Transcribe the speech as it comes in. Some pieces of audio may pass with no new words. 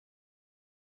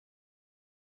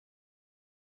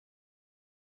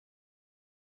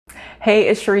Hey,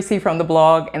 it's Sharice from the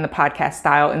blog and the podcast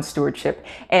Style and Stewardship.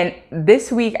 And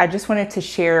this week, I just wanted to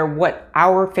share what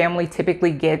our family typically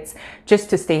gets just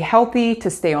to stay healthy, to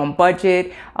stay on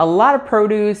budget, a lot of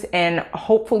produce, and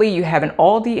hopefully you have an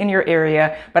Aldi in your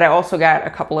area, but I also got a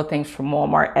couple of things from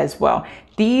Walmart as well.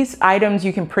 These items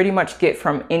you can pretty much get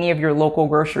from any of your local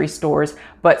grocery stores,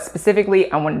 but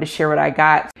specifically I wanted to share what I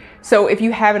got. So if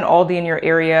you have an Aldi in your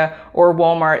area or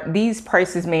Walmart, these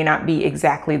prices may not be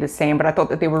exactly the same, but I thought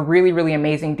that they were really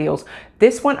amazing deals.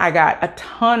 This one, I got a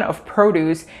ton of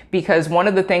produce because one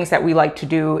of the things that we like to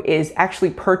do is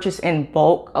actually purchase in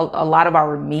bulk a lot of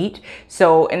our meat.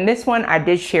 So in this one, I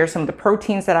did share some of the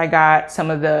proteins that I got, some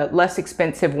of the less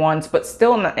expensive ones, but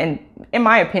still, in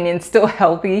my opinion, still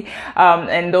healthy.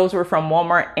 And those were from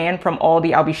Walmart and from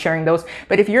Aldi. I'll be sharing those.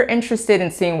 But if you're interested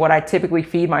in seeing what I typically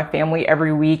feed my family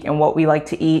every week and what we like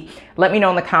to eat, let me know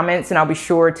in the comments and I'll be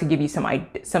sure to give you some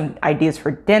ideas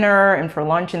for dinner and for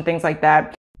lunch and things like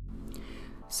that.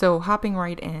 So hopping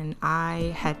right in,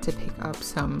 I had to pick up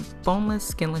some boneless,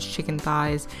 skinless chicken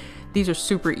thighs. These are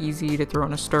super easy to throw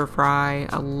in a stir fry.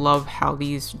 I love how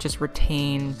these just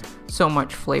retain so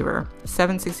much flavor.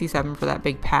 $7.67 for that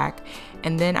big pack.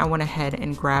 And then I went ahead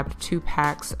and grabbed 2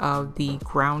 packs of the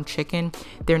ground chicken.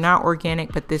 They're not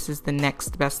organic, but this is the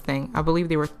next best thing. I believe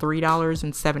they were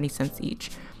 $3.70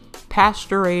 each.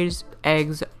 Pasture-raised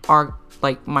eggs are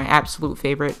like my absolute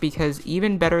favorite because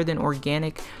even better than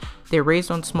organic, they're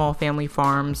raised on small family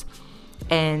farms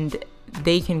and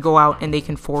they can go out and they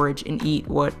can forage and eat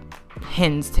what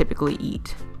hens typically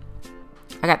eat.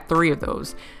 I got 3 of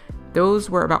those. Those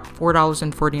were about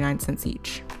 $4.49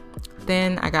 each.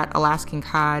 Then I got Alaskan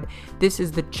cod. This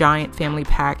is the giant family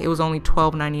pack. It was only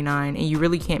 $12.99 and you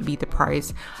really can't beat the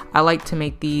price. I like to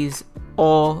make these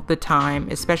all the time,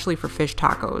 especially for fish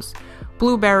tacos.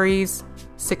 Blueberries,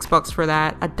 $6 for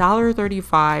that.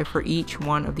 $1.35 for each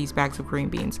one of these bags of green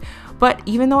beans. But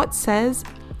even though it says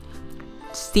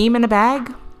steam in a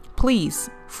bag, please,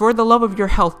 for the love of your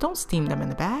health, don't steam them in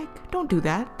the bag. Don't do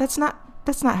that. That's not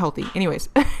healthy. Anyways,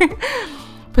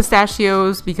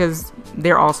 pistachios because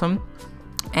they're awesome.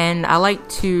 And I like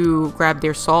to grab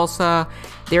their salsa,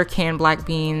 their canned black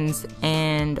beans,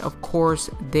 and of course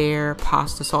their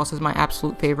pasta sauce is my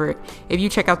absolute favorite. If you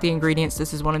check out the ingredients,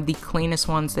 this is one of the cleanest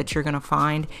ones that you're gonna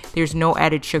find. There's no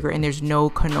added sugar and there's no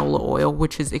canola oil,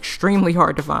 which is extremely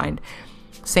hard to find.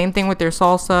 Same thing with their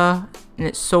salsa, and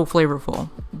it's so flavorful.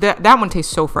 That one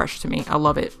tastes so fresh to me. I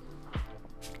love it.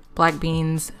 Black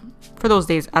beans. For those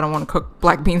days I don't want to cook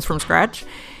black beans from scratch.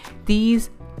 These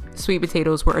sweet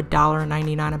potatoes were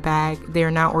 $1.99 a bag.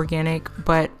 They're not organic,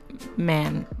 but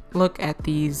man, look at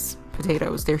these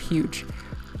potatoes. They're huge.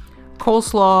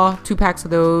 Coleslaw, 2 packs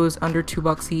of those, under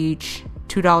 $2 each.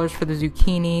 $2 for the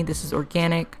zucchini. This is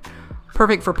organic.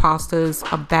 Perfect for pastas.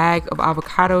 A bag of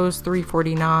avocados,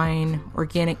 $3.49.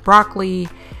 Organic broccoli.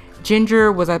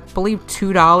 Ginger was, I believe,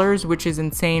 $2, which is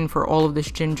insane for all of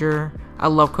this ginger. I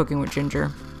love cooking with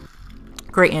ginger.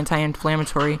 Great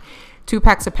anti-inflammatory. 2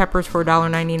 packs of peppers for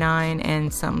 $1.99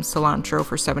 and some cilantro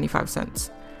for 75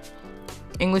 cents.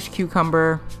 English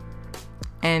cucumber,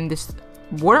 and this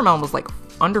watermelon was like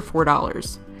under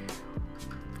 $4.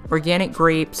 Organic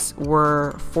grapes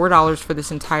were $4 for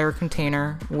this entire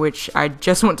container, which I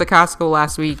just went to Costco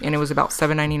last week and it was about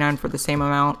 $7.99 for the same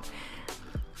amount.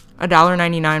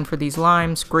 $1.99 for these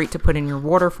limes, great to put in your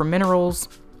water for minerals.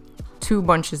 2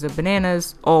 bunches of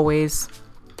bananas, always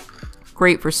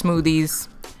great for smoothies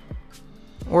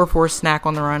or for a snack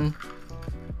on the run.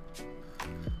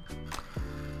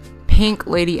 Pink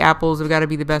lady apples have got to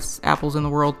be the best apples in the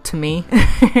world to me.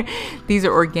 These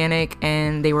are organic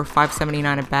and they were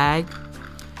 $5.79 a bag.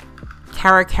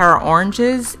 Cara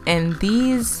oranges, and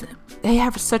these, they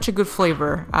have such a good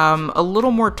flavor. A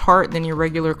little more tart than your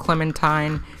regular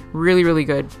clementine. Really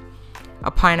good. A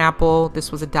pineapple,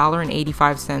 this was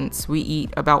 $1.85. We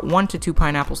eat about 1 to 2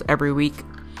 pineapples every week.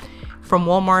 From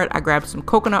Walmart, I grabbed some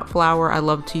coconut flour. I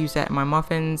love to use that in my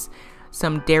muffins.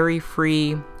 Some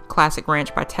dairy-free classic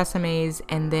ranch by Tessemae's,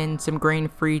 and then some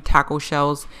grain-free taco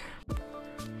shells.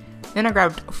 Then I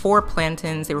grabbed 4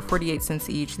 plantains. They were 48 cents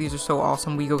each. These are so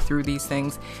awesome. We go through these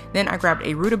things. Then I grabbed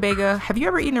a rutabaga. Have you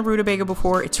ever eaten a rutabaga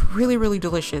before? It's really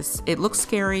delicious. It looks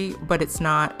scary, but it's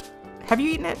not. Have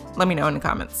you eaten it? Let me know in the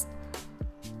comments.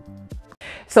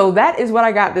 So that is what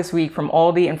I got this week from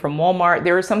Aldi and from Walmart.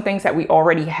 There were some things that we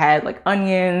already had, like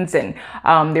onions, and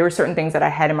there were certain things that I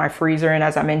had in my freezer. And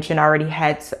as I mentioned, I already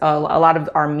had a lot of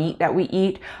our meat that we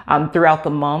eat throughout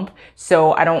the month.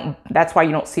 So that's why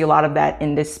you don't see a lot of that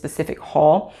in this specific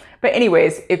haul. But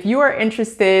anyways, if you are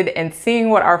interested in seeing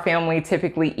what our family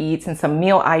typically eats and some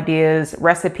meal ideas,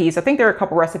 recipes, I think there are a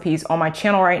couple recipes on my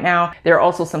channel right now. There are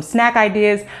also some snack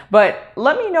ideas, but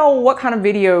let me know what kind of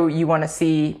video you want to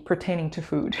see pertaining to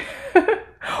food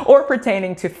or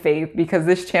pertaining to faith, because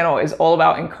this channel is all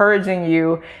about encouraging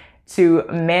you to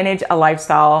manage a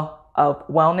lifestyle of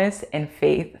wellness and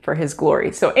faith for His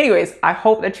glory. So anyways, I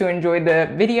hope that you enjoyed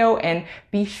the video, and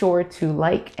be sure to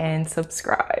like and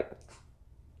subscribe.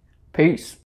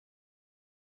 Peace.